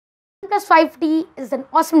OnePlus 5T is an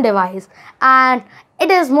awesome device, and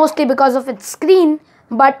it is mostly because of its screen,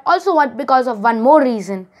 but also because of one more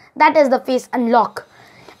reason, that is the face unlock.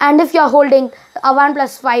 And if you are holding a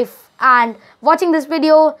OnePlus 5 and watching this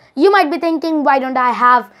video, you might be thinking, why don't I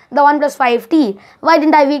have the OnePlus 5T? Why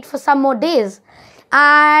didn't I wait for some more days?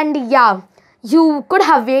 And yeah, you could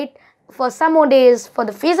have waited for some more days for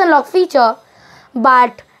the face unlock feature,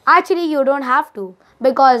 but actually you don't have to,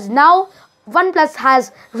 because now OnePlus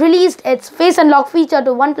has released its face unlock feature to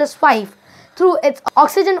OnePlus 5 through its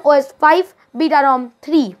OxygenOS 5 Beta ROM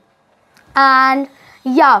 3. And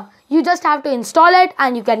yeah, you just have to install it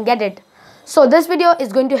and you can get it. So this video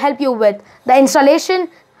is going to help you with the installation,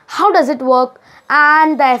 how does it work,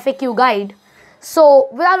 and the FAQ guide. So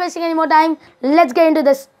without wasting any more time, let's get into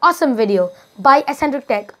this awesome video by Eccentric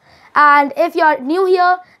Tech. And if you're new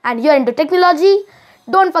here and you're into technology,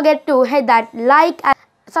 don't forget to hit that like and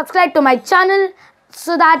subscribe to my channel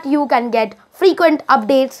so that you can get frequent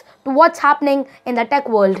updates to what's happening in the tech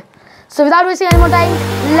world. So without wasting any more time,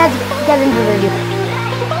 let's get into the video.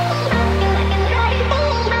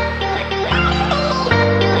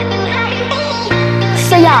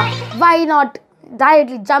 So yeah, why not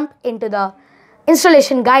directly jump into the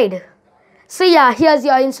installation guide? So yeah, here's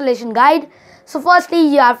your installation guide. So firstly,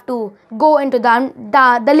 you have to go into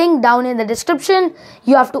the link down in the description.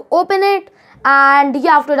 You have to open it and you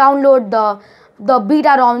have to download the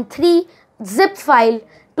Beta ROM 3 zip file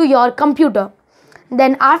to your computer.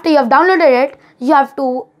 Then after you have downloaded it, you have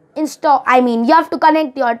to you have to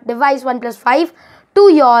connect your device OnePlus 5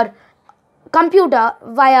 to your computer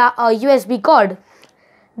via a USB cord.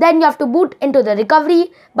 Then you have to boot into the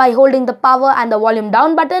recovery by holding the power and the volume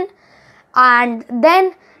down button, and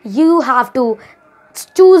then you have to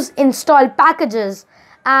choose install packages.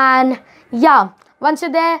 And yeah, once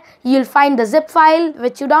you're there, you'll find the zip file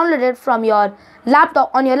which you downloaded from your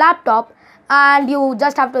laptop and you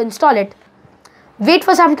just have to install it. Wait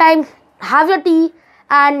for some time, have your tea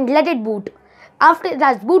and let it boot. After it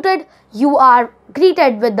has booted, you are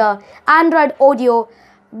greeted with the Android Oreo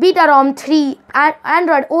Beta ROM 3 and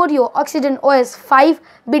Android Oreo OxygenOS 5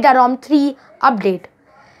 Beta ROM 3 update.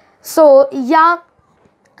 So yeah,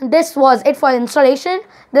 this was it for installation.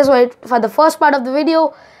 This was it for the first part of the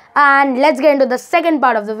video, and let's get into the second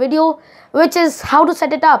part of the video, which is how to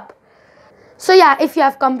set it up. So yeah, if you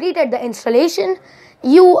have completed the installation,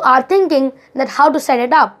 you are thinking that how to set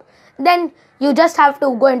it up, then you just have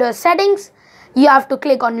to go into the settings. You have to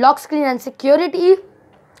click on lock screen and security.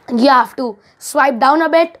 You have to swipe down a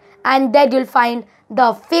bit and then you'll find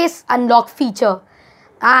the face unlock feature,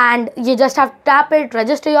 and you just have to tap it,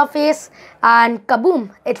 register your face, and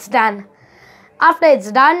kaboom, it's done. After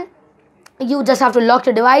it's done, you just have to lock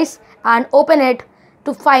your device and open it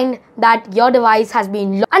to find that your device has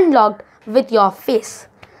been unlocked with your face.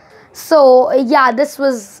 So yeah, this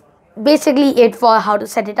was basically it for how to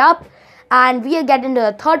set it up, and we are getting to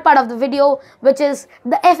the third part of the video, which is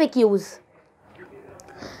the FAQs.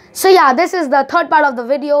 So yeah, this is the third part of the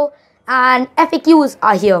video and FAQs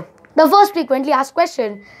are here. The first frequently asked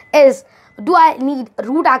question is, do I need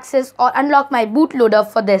root access or unlock my bootloader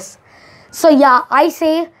for this? So yeah, I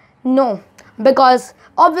say no, because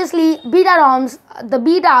obviously beta ROMs, the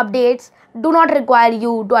beta updates do not require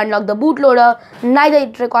you to unlock the bootloader, neither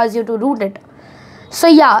it requires you to root it. So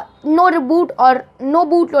yeah, no reboot or no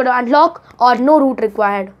bootloader unlock or no root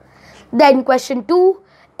required. Then question 2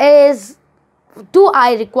 is, do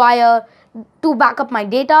I require to back up my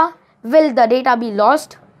data? Will the data be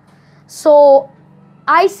lost? So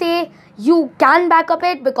I say you can back up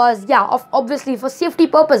it, because yeah, obviously for safety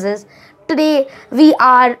purposes, today we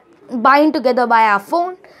are bind together by our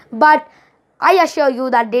phone, but I assure you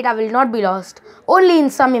that data will not be lost. Only in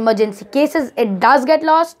some emergency cases it does get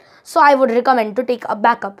lost, so I would recommend to take a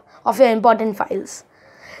backup of your important files.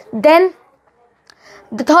 Then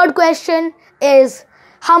the third question is,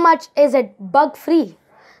 how much is it bug free?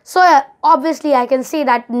 So obviously I can say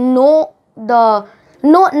that none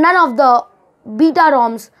of the beta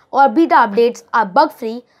ROMs or beta updates are bug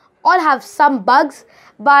free. All have some bugs,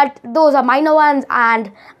 but those are minor ones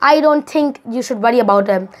and I don't think you should worry about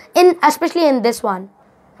them, especially in this one.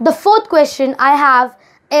 The fourth question I have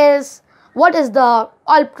is, what is the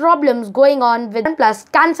all problems going on with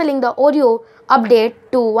OnePlus cancelling the Oreo update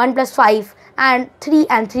to OnePlus 5 and 3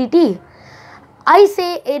 and 3T? I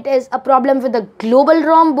say it is a problem with the global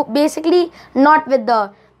ROM, basically, not with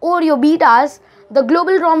the Oreo betas. The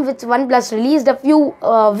global ROM which OnePlus released a few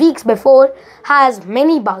weeks before has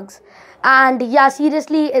many bugs, and yeah,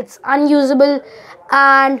 seriously, it's unusable,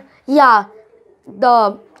 and yeah,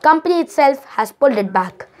 the company itself has pulled it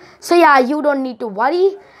back. So yeah, you don't need to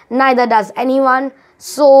worry, neither does anyone.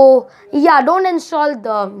 So yeah, don't install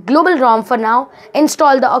the global ROM for now.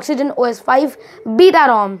 Install the OxygenOS 5 beta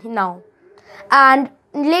ROM now. And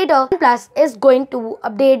later OnePlus is going to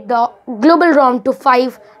update the global ROM to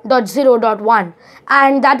 5.0.1,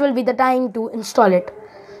 and that will be the time to install it.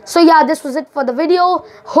 So yeah, this was it for the video.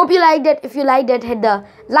 Hope you liked it. If you liked it, hit the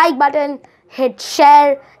like button, hit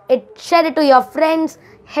share it to your friends,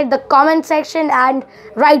 hit the comment section and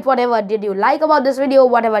write whatever did you like about this video,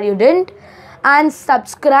 whatever you didn't, and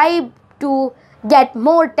subscribe to get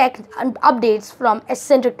more tech and updates from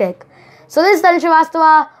Eccentric Tech. So this is Dhan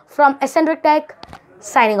Srivastava from Eccentric Tech,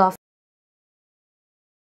 signing off.